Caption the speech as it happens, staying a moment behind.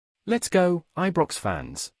Let's go, Ibrox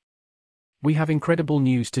fans! We have incredible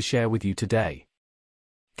news to share with you today.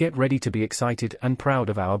 Get ready to be excited and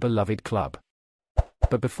proud of our beloved club.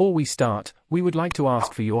 But before we start, we would like to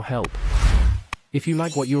ask for your help. If you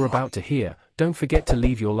like what you're about to hear, don't forget to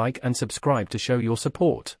leave your like and subscribe to show your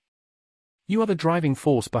support. You are the driving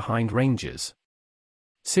force behind Rangers.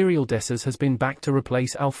 Cyriel has been back to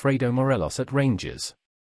replace Alfredo Morelos at Rangers.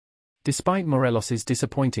 Despite Morelos'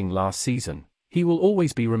 disappointing last season, he will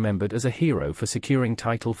always be remembered as a hero for securing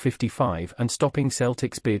title 55 and stopping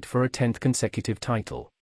Celtic's bid for a 10th consecutive title.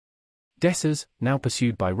 Dessers, now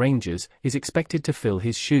pursued by Rangers, is expected to fill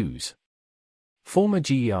his shoes. Former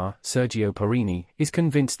GER, Sergio Parini, is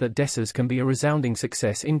convinced that Dessers can be a resounding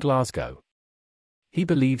success in Glasgow. He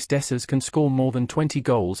believes Dessers can score more than 20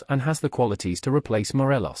 goals and has the qualities to replace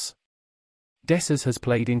Morelos. Dessers has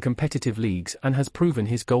played in competitive leagues and has proven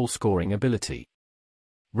his goal-scoring ability.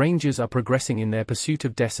 Rangers are progressing in their pursuit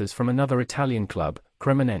of Dessers from another Italian club,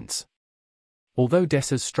 Cremonense. Although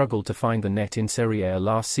Dessers struggled to find the net in Serie A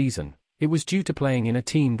last season, it was due to playing in a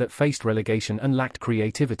team that faced relegation and lacked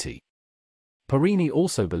creativity. Parini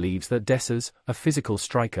also believes that Dessers, a physical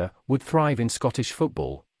striker, would thrive in Scottish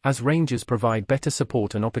football, as Rangers provide better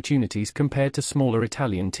support and opportunities compared to smaller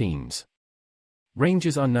Italian teams.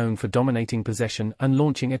 Rangers are known for dominating possession and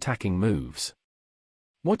launching attacking moves.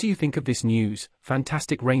 What do you think of this news,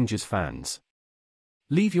 fantastic Rangers fans?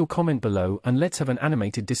 Leave your comment below and let's have an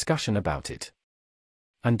animated discussion about it.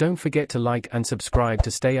 And don't forget to like and subscribe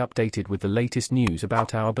to stay updated with the latest news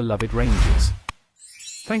about our beloved Rangers.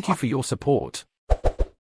 Thank you for your support.